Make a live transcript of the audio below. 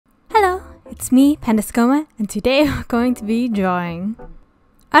it's me, PandaSagoma, and today we're going to be drawing.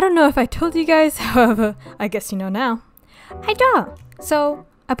 I don't know if I told you guys, however, I guess you know now. I draw! So,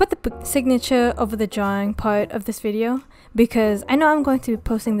 I put the signature over the drawing part of this video because I know I'm going to be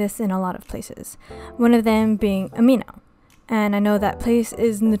posting this in a lot of places, one of them being Amino. And I know that place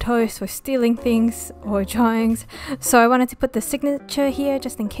is notorious for stealing things or drawings, so I wanted to put the signature here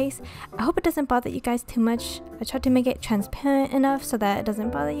just in case. I hope it doesn't bother you guys too much. I tried to make it transparent enough so that it doesn't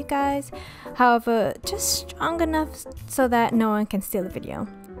bother you guys, however, just strong enough so that no one can steal the video.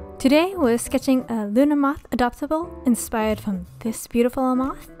 Today we're sketching a Luna Moth Adoptable inspired from this beautiful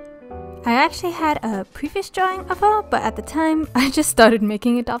moth. I actually had a previous drawing of her, but at the time I just started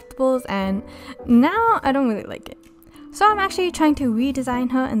making adoptables and now I don't really like it. So I'm actually trying to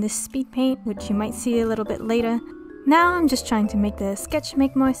redesign her in this speed paint, which you might see a little bit later. Now I'm just trying to make the sketch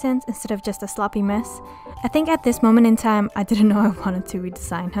make more sense instead of just a sloppy mess. I think at this moment in time I didn't know I wanted to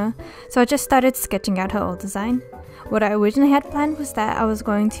redesign her, so I just started sketching out her old design. What I originally had planned was that I was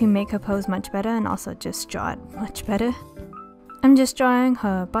going to make her pose much better and also just draw it much better. I'm just drawing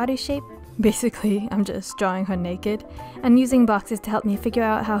her body shape. Basically, I'm just drawing her naked and using boxes to help me figure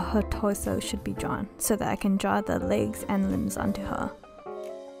out how her torso should be drawn so that I can draw the legs and limbs onto her.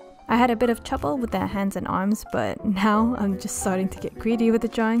 I had a bit of trouble with the hands and arms, but now I'm just starting to get greedy with the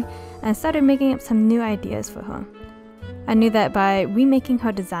drawing and started making up some new ideas for her. I knew that by remaking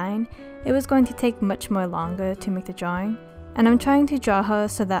her design, it was going to take much more longer to make the drawing, and I'm trying to draw her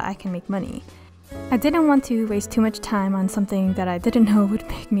so that I can make money. I didn't want to waste too much time on something that I didn't know would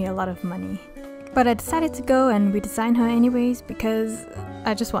make me a lot of money. But I decided to go and redesign her anyways because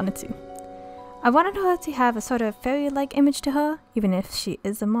I just wanted to. I wanted her to have a sort of fairy-like image to her, even if she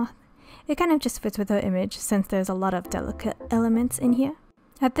is a moth. It kind of just fits with her image since there's a lot of delicate elements in here.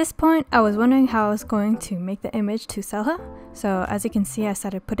 At this point, I was wondering how I was going to make the image to sell her. So as you can see, I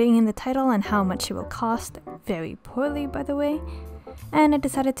started putting in the title and how much she will cost, very poorly by the way. And I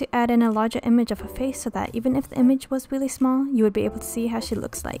decided to add in a larger image of her face so that even if the image was really small, you would be able to see how she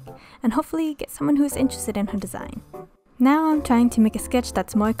looks like, and hopefully get someone who is interested in her design. Now I'm trying to make a sketch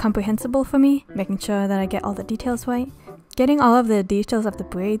that's more comprehensible for me, making sure that I get all the details right. Getting all of the details of the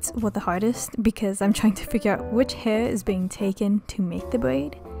braids were the hardest because I'm trying to figure out which hair is being taken to make the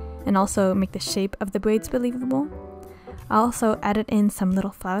braid, and also make the shape of the braids believable. I also added in some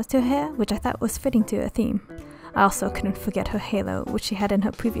little flowers to her hair, which I thought was fitting to her theme. I also couldn't forget her halo, which she had in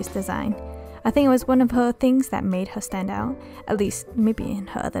her previous design. I think it was one of her things that made her stand out, at least maybe in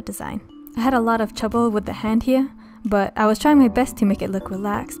her other design. I had a lot of trouble with the hand here, but I was trying my best to make it look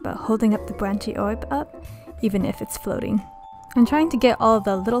relaxed but holding up the branchy orb up, even if it's floating. I'm trying to get all of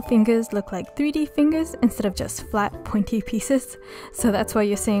the little fingers look like 3D fingers instead of just flat pointy pieces, so that's why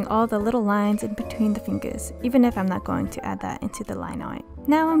you're seeing all the little lines in between the fingers, even if I'm not going to add that into the line art.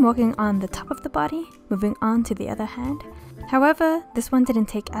 Now I'm working on the top of the body, moving on to the other hand. However, this one didn't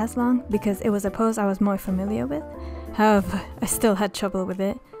take as long because it was a pose I was more familiar with. However, I still had trouble with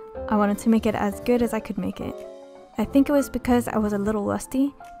it. I wanted to make it as good as I could make it. I think it was because I was a little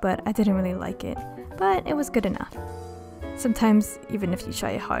rusty, but I didn't really like it. But it was good enough. Sometimes, even if you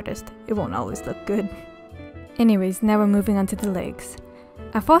try your hardest, it won't always look good. Anyways, now we're moving on to the legs.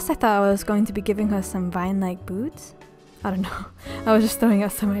 At first I thought I was going to be giving her some vine-like boots. I don't know, I was just throwing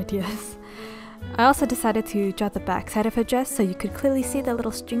out some ideas. I also decided to draw the back side of her dress so you could clearly see the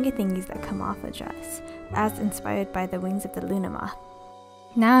little stringy thingies that come off her dress, as inspired by the wings of the Luna Moth.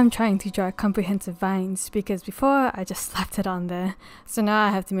 Now I'm trying to draw comprehensive vines because before I just slapped it on there, so now I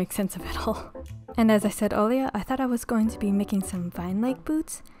have to make sense of it all. And as I said earlier, I thought I was going to be making some vine-like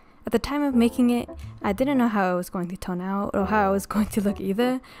boots. At the time of making it, I didn't know how it was going to turn out or how I was going to look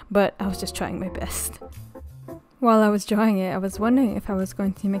either, but I was just trying my best. While I was drawing it, I was wondering if I was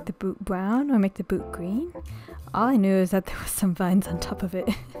going to make the boot brown or make the boot green. All I knew is that there was some vines on top of it.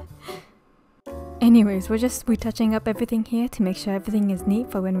 Anyways, we're just retouching up everything here to make sure everything is neat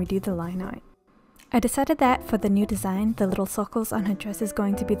for when we do the line art. I decided that for the new design, the little circles on her dress is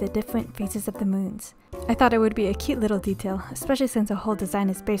going to be the different phases of the moons. I thought it would be a cute little detail, especially since her whole design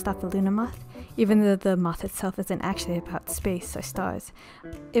is based off the Luna Moth, even though the moth itself isn't actually about space or stars.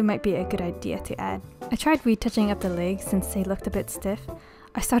 It might be a good idea to add. I tried retouching up the legs since they looked a bit stiff.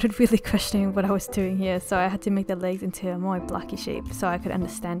 I started really questioning what I was doing here, so I had to make the legs into a more blocky shape so I could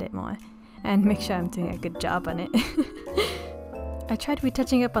understand it more and make sure I'm doing a good job on it. I tried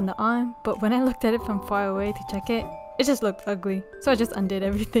retouching up on the arm, but when I looked at it from far away to check it, it just looked ugly, so I just undid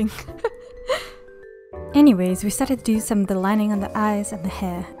everything. Anyways, we started to do some of the lining on the eyes and the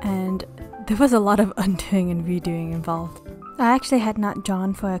hair, and there was a lot of undoing and redoing involved. I actually had not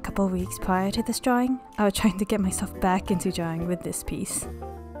drawn for a couple of weeks prior to this drawing. I was trying to get myself back into drawing with this piece.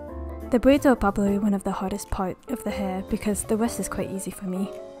 The braids are probably one of the hardest part of the hair because the rest is quite easy for me.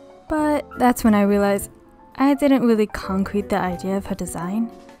 But that's when I realized I didn't really concrete the idea of her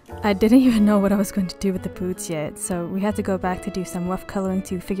design. I didn't even know what I was going to do with the boots yet, so we had to go back to do some rough coloring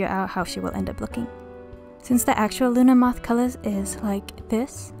to figure out how she will end up looking. Since the actual Lunar Moth colors is like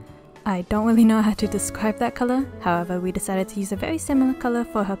this, I don't really know how to describe that color. However, we decided to use a very similar color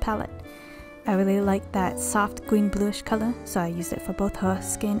for her palette. I really like that soft green bluish color, so I used it for both her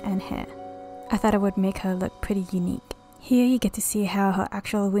skin and hair. I thought it would make her look pretty unique. Here you get to see how her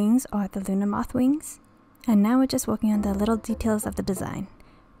actual wings are the Lunar Moth wings. And now we're just working on the little details of the design.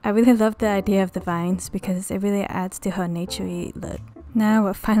 I really love the idea of the vines because it really adds to her naturey look. Now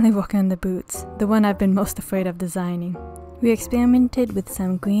we're finally working on the boots, the one I've been most afraid of designing. We experimented with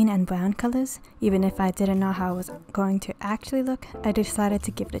some green and brown colors. Even if I didn't know how it was going to actually look, I decided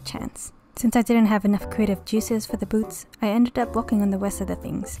to give it a chance. Since I didn't have enough creative juices for the boots, I ended up working on the rest of the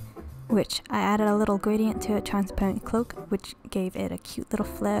things, which I added a little gradient to a transparent cloak, which gave it a cute little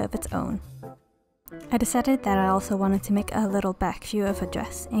flair of its own. I decided that I also wanted to make a little back view of her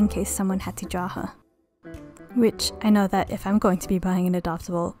dress in case someone had to draw her. Which I know that if I'm going to be buying an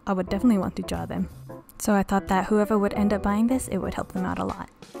Adoptable, I would definitely want to draw them. So I thought that whoever would end up buying this, it would help them out a lot.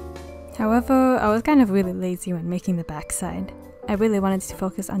 However, I was kind of really lazy when making the back side. I really wanted to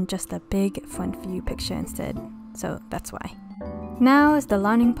focus on just a big front view picture instead, so that's why. Now is the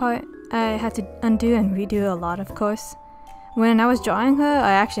lining part. I had to undo and redo a lot, of course. When I was drawing her,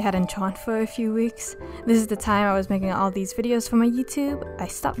 I actually hadn't drawn for a few weeks. This is the time I was making all these videos for my YouTube. I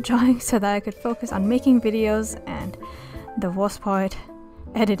stopped drawing so that I could focus on making videos and, the worst part,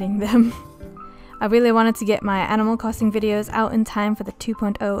 editing them. I really wanted to get my Animal Crossing videos out in time for the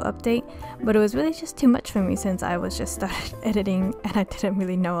 2.0 update, but it was really just too much for me since I was just started editing and I didn't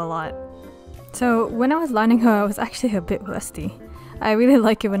really know a lot. So when I was lining her, I was actually a bit rusty. I really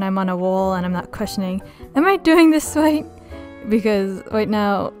like it when I'm on a wall and I'm not questioning, am I doing this right? Because right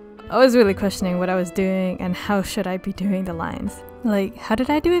now, I was really questioning what I was doing and how should I be doing the lines. Like, how did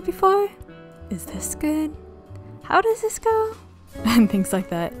I do it before? Is this good? How does this go? And things like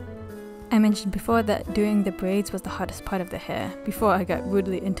that. I mentioned before that doing the braids was the hardest part of the hair before I got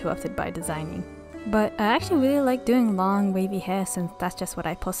rudely interrupted by designing. But I actually really like doing long wavy hair since that's just what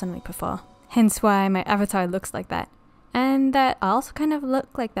I personally prefer. Hence why my avatar looks like that. And that I also kind of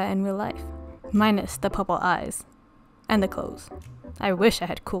look like that in real life. Minus the purple eyes. And the clothes. I wish I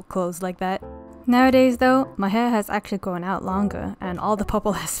had cool clothes like that. Nowadays though, my hair has actually grown out longer and all the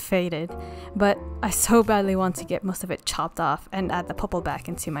purple has faded, but I so badly want to get most of it chopped off and add the purple back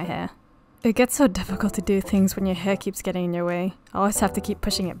into my hair. It gets so difficult to do things when your hair keeps getting in your way. I always have to keep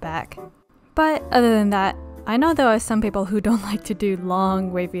pushing it back. But other than that, I know there are some people who don't like to do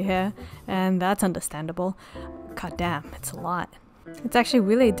long wavy hair, and that's understandable. God damn, it's a lot. It's actually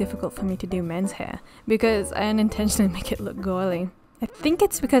really difficult for me to do men's hair because I unintentionally make it look girly. I think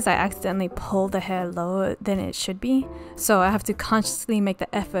it's because I accidentally pull the hair lower than it should be, so I have to consciously make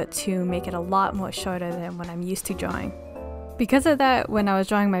the effort to make it a lot more shorter than what I'm used to drawing. Because of that, when I was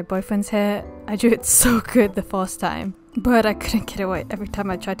drawing my boyfriend's hair, I drew it so good the first time, but I couldn't get it right every time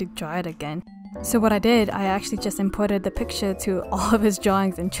I tried to draw it again. So what I did, I actually just imported the picture to all of his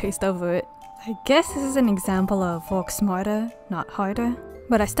drawings and traced over it. I guess this is an example of work smarter, not harder,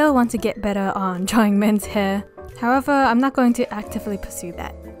 but I still want to get better on drawing men's hair. However, I'm not going to actively pursue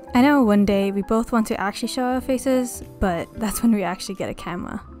that. I know one day we both want to actually show our faces, but that's when we actually get a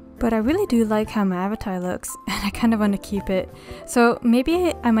camera. But I really do like how my avatar looks, and I kind of want to keep it. So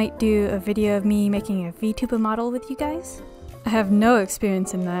maybe I might do a video of me making a VTuber model with you guys? I have no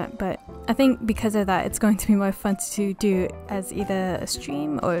experience in that, but I think because of that it's going to be more fun to do as either a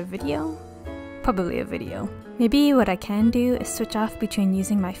stream or a video. Probably a video. Maybe what I can do is switch off between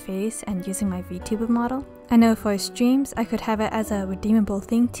using my face and using my VTuber model. I know for streams I could have it as a redeemable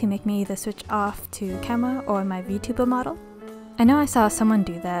thing to make me either switch off to camera or my VTuber model. I know I saw someone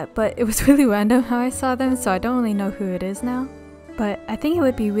do that, but it was really random how I saw them, so I don't really know who it is now. But I think it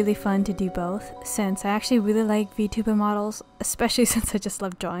would be really fun to do both, since I actually really like VTuber models, especially since I just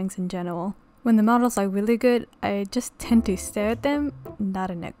love drawings in general. When the models are really good, I just tend to stare at them,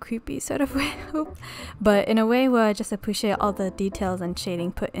 not in a creepy sort of way, I hope, but in a way where I just appreciate all the details and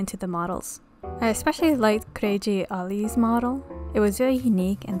shading put into the models. I especially liked Crazy Ollie's model. It was very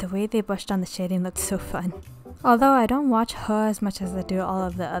unique and the way they brushed on the shading looked so fun. Although I don't watch her as much as I do all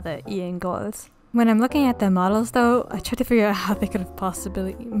of the other Ian girls. When I'm looking at their models though, I try to figure out how they could have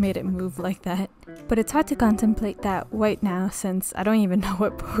possibly made it move like that. But it's hard to contemplate that right now since I don't even know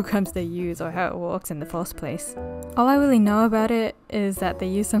what programs they use or how it works in the first place. All I really know about it is that they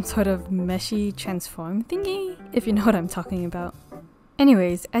use some sort of meshy transform thingy, if you know what I'm talking about.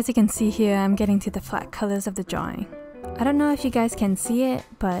 Anyways, as you can see here, I'm getting to the flat colors of the drawing. I don't know if you guys can see it,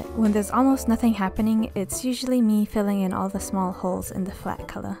 but when there's almost nothing happening, it's usually me filling in all the small holes in the flat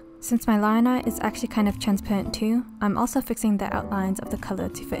color. Since my line art is actually kind of transparent too, I'm also fixing the outlines of the color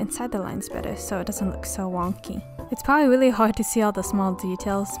to fit inside the lines better so it doesn't look so wonky. It's probably really hard to see all the small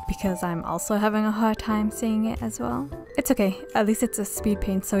details because I'm also having a hard time seeing it as well. It's okay, at least it's a speed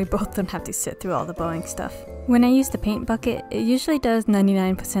paint so we both don't have to sit through all the boring stuff. When I use the paint bucket, it usually does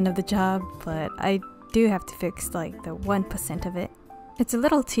 99% of the job, but I do have to fix like the 1% of it. It's a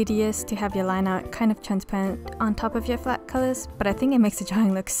little tedious to have your line art kind of transparent on top of your flat colors, but I think it makes the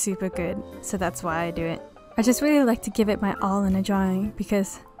drawing look super good, so that's why I do it. I just really like to give it my all in a drawing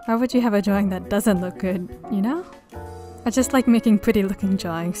because why would you have a drawing that doesn't look good, you know? I just like making pretty looking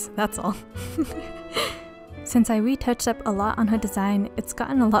drawings, that's all. Since I retouched up a lot on her design, it's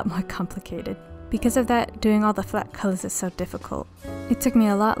gotten a lot more complicated. Because of that, doing all the flat colors is so difficult. It took me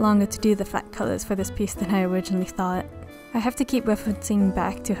a lot longer to do the flat colors for this piece than I originally thought. I have to keep referencing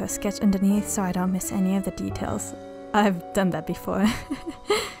back to her sketch underneath so I don't miss any of the details. I've done that before.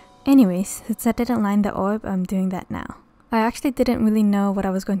 Anyways, since I didn't line the orb, I'm doing that now. I actually didn't really know what I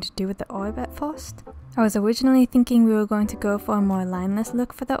was going to do with the orb at first. I was originally thinking we were going to go for a more lineless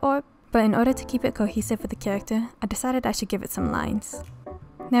look for the orb, but in order to keep it cohesive with the character, I decided I should give it some lines.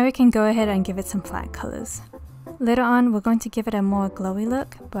 Now we can go ahead and give it some flat colors. Later on, we're going to give it a more glowy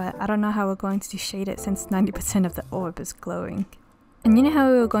look, but I don't know how we're going to shade it since 90% of the orb is glowing. And you know how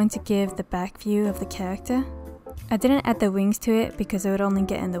we were going to give the back view of the character? I didn't add the wings to it because it would only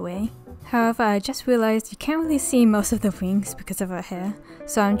get in the way. However, I just realized you can't really see most of the wings because of her hair,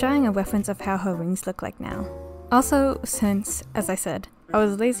 so I'm drawing a reference of how her wings look like now. Also, since, as I said, I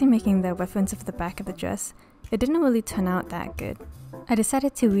was lazy making the reference of the back of the dress, it didn't really turn out that good. I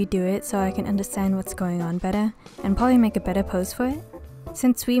decided to redo it so I can understand what's going on better and probably make a better pose for it.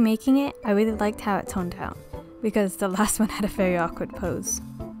 Since remaking it, I really liked how it turned out, because the last one had a very awkward pose.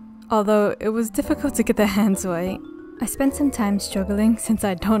 Although it was difficult to get the hands right. I spent some time struggling since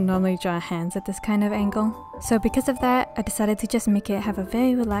I don't normally draw hands at this kind of angle. So because of that, I decided to just make it have a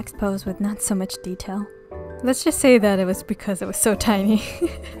very relaxed pose with not so much detail. Let's just say that it was because it was so tiny.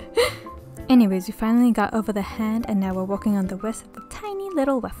 Anyways, we finally got over the hand and now we're working on the rest of the tiny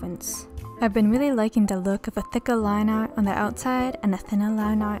little reference. I've been really liking the look of a thicker line art on the outside and a thinner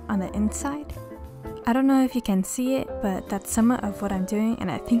line art on the inside. I don't know if you can see it, but that's somewhat of what I'm doing and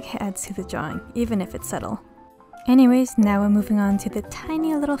I think it adds to the drawing, even if it's subtle. Anyways, now we're moving on to the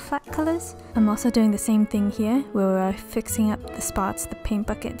tiny little flat colors. I'm also doing the same thing here, where we're fixing up the spots the paint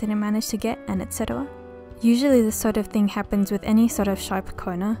bucket didn't manage to get, and etc. Usually this sort of thing happens with any sort of sharp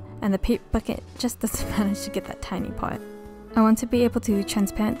corner, and the paint bucket just doesn't manage to get that tiny part. I want to be able to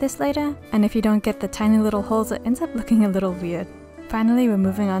transparent this later, and if you don't get the tiny little holes, it ends up looking a little weird. Finally, we're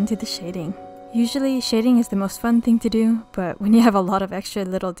moving on to the shading. Usually, shading is the most fun thing to do, but when you have a lot of extra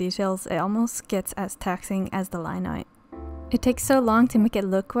little details, it almost gets as taxing as the line art. It takes so long to make it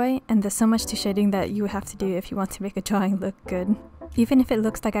look right, and there's so much to shading that you have to do if you want to make a drawing look good. Even if it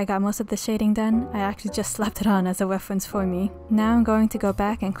looks like I got most of the shading done, I actually just slapped it on as a reference for me. Now I'm going to go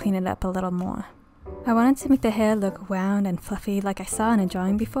back and clean it up a little more. I wanted to make the hair look round and fluffy like I saw in a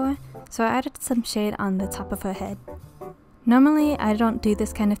drawing before, so I added some shade on the top of her head. Normally, I don't do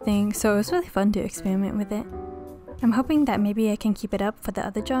this kind of thing, so it was really fun to experiment with it. I'm hoping that maybe I can keep it up for the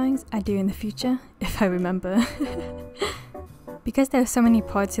other drawings I do in the future, if I remember. Because there are so many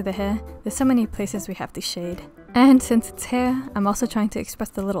parts to the hair, there's so many places we have to shade. And since it's hair, I'm also trying to express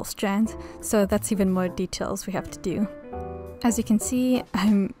the little strands, so that's even more details we have to do. As you can see,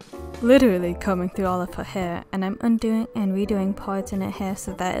 I'm literally combing through all of her hair, and I'm undoing and redoing parts in her hair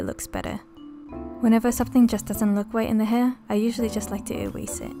so that it looks better. Whenever something just doesn't look right in the hair, I usually just like to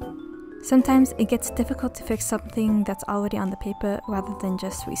erase it. Sometimes it gets difficult to fix something that's already on the paper rather than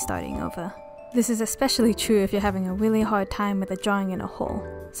just restarting over. This is especially true if you're having a really hard time with a drawing in a whole.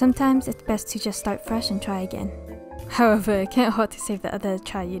 Sometimes it's best to just start fresh and try again. However, it can't hurt to save the other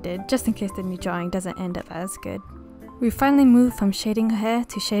try you did, just in case the new drawing doesn't end up as good. We finally moved from shading her hair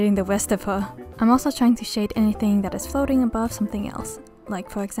to shading the rest of her. I'm also trying to shade anything that is floating above something else, like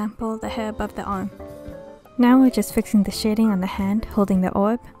for example the hair above the arm. Now we're just fixing the shading on the hand holding the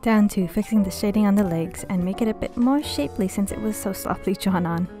orb, down to fixing the shading on the legs and make it a bit more shapely since it was so softly drawn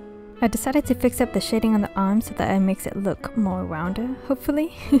on. I decided to fix up the shading on the arm so that it makes it look more rounder,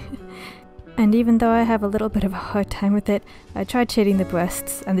 hopefully. And even though I have a little bit of a hard time with it, I tried shading the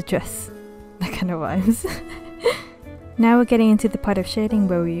breasts and the dress. That kind of rhymes. Now we're getting into the part of shading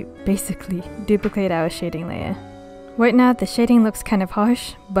where we basically duplicate our shading layer. Right now the shading looks kind of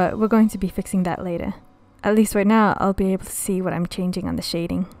harsh, but we're going to be fixing that later. at least right now, I'll be able to see what I'm changing on the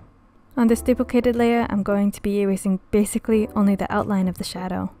shading. On this duplicated layer, I'm going to be erasing basically only the outline of the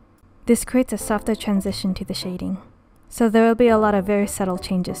shadow. This creates a softer transition to the shading, so there will be a lot of very subtle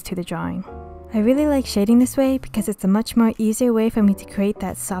changes to the drawing. I really like shading this way because it's a much more easier way for me to create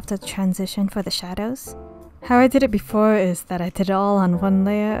that softer transition for the shadows. How I did it before is that I did it all on one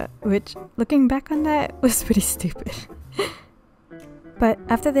layer, which, looking back on that, was pretty stupid. But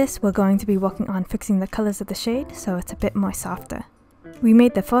after this, we're going to be working on fixing the colors of the shade so it's a bit more softer. We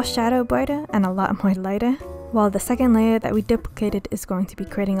made the first shadow brighter and a lot more lighter, while the second layer that we duplicated is going to be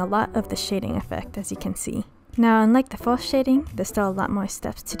creating a lot of the shading effect, as you can see. Now, unlike the first shading, there's still a lot more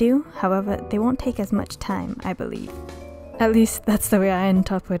steps to do, however, they won't take as much time, I believe. At least that's the way I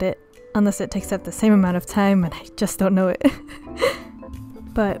interpret it, unless it takes up the same amount of time and I just don't know it.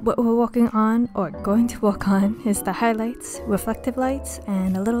 But what we're working on, or going to work on, is the highlights, reflective lights,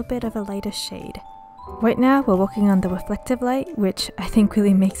 and a little bit of a lighter shade. Right now, we're working on the reflective light, which I think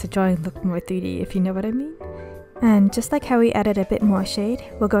really makes the drawing look more 3D, if you know what I mean. And just like how we added a bit more shade,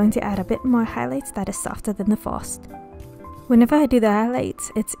 we're going to add a bit more highlights that is softer than the first. Whenever I do the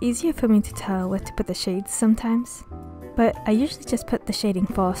highlights, it's easier for me to tell where to put the shades sometimes. But I usually just put the shading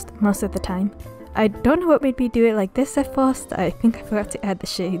first, most of the time. I don't know what made me do it like this at first, I think I forgot to add the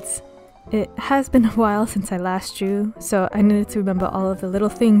shades. It has been a while since I last drew, so I needed to remember all of the little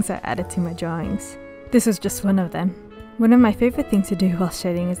things I added to my drawings. This was just one of them. One of my favorite things to do while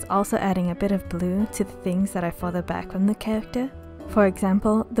shading is also adding a bit of blue to the things that are further back from the character. For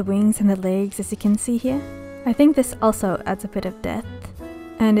example, the wings and the legs, as you can see here. I think this also adds a bit of depth.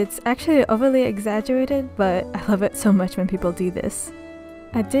 And it's actually overly exaggerated, but I love it so much when people do this.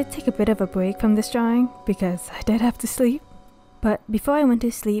 I did take a bit of a break from this drawing because I did have to sleep. But before I went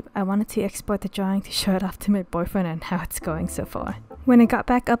to sleep, I wanted to export the drawing to show it off to my boyfriend and how it's going so far. When I got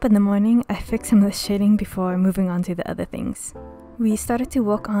back up in the morning, I fixed some of the shading before moving on to the other things. We started to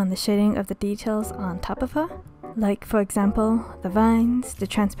work on the shading of the details on top of her, like for example, the vines, the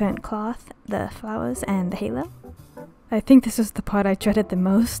transparent cloth, the flowers, and the halo. I think this was the part I dreaded the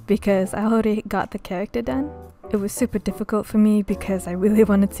most because I already got the character done. It was super difficult for me because I really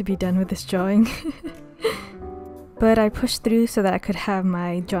wanted to be done with this drawing. But I pushed through so that I could have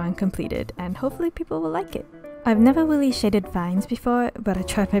my drawing completed, and hopefully people will like it. I've never really shaded vines before, but I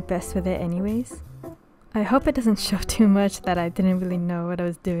tried my best with it anyways. I hope it doesn't show too much that I didn't really know what I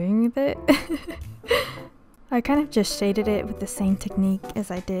was doing with it. I kind of just shaded it with the same technique as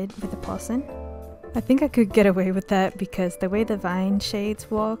I did with the person. I think I could get away with that because the way the vine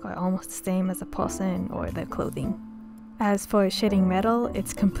shades work are almost the same as a person or their clothing. As for shading metal,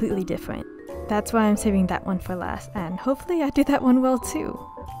 it's completely different. That's why I'm saving that one for last, and hopefully I do that one well too.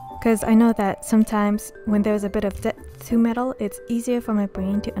 Because I know that sometimes when there's a bit of depth to metal, it's easier for my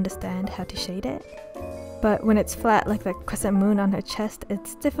brain to understand how to shade it. But when it's flat like the crescent moon on her chest,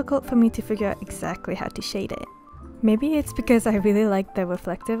 it's difficult for me to figure out exactly how to shade it. Maybe it's because I really like the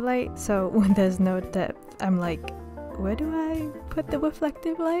reflective light, so when there's no depth, I'm like, where do I put the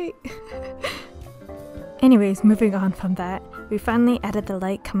reflective light? Anyways, moving on from that, we finally added the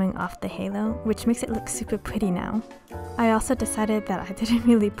light coming off the halo, which makes it look super pretty now. I also decided that I didn't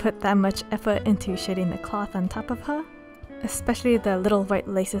really put that much effort into shading the cloth on top of her, especially the little white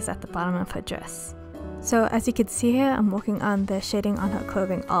laces at the bottom of her dress. So as you can see here, I'm working on the shading on her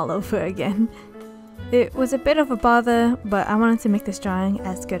clothing all over again. It was a bit of a bother, but I wanted to make this drawing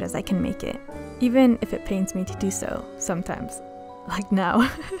as good as I can make it, even if it pains me to do so sometimes, like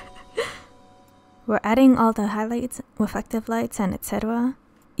now. We're adding all the highlights, reflective lights, and etc.,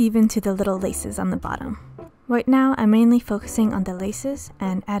 even to the little laces on the bottom. Right now, I'm mainly focusing on the laces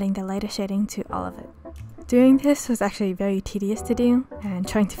and adding the lighter shading to all of it. Doing this was actually very tedious to do, and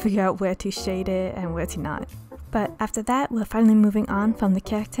trying to figure out where to shade it and where to not. But after that, we're finally moving on from the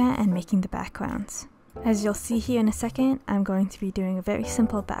character and making the backgrounds. As you'll see here in a second, I'm going to be doing a very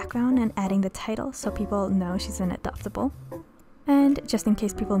simple background and adding the title so people know she's an adoptable. And just in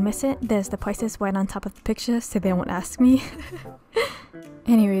case people miss it, there's the prices right on top of the picture so they won't ask me.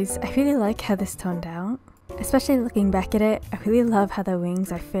 Anyways, I really like how this turned out. Especially looking back at it, I really love how the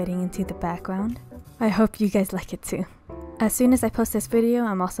wings are fading into the background. I hope you guys like it too. As soon as I post this video,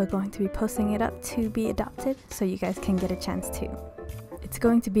 I'm also going to be posting it up to be adopted so you guys can get a chance too. It's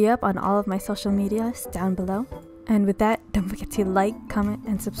going to be up on all of my social medias down below. And with that, don't forget to like, comment,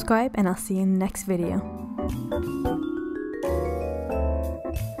 and subscribe, and I'll see you in the next video.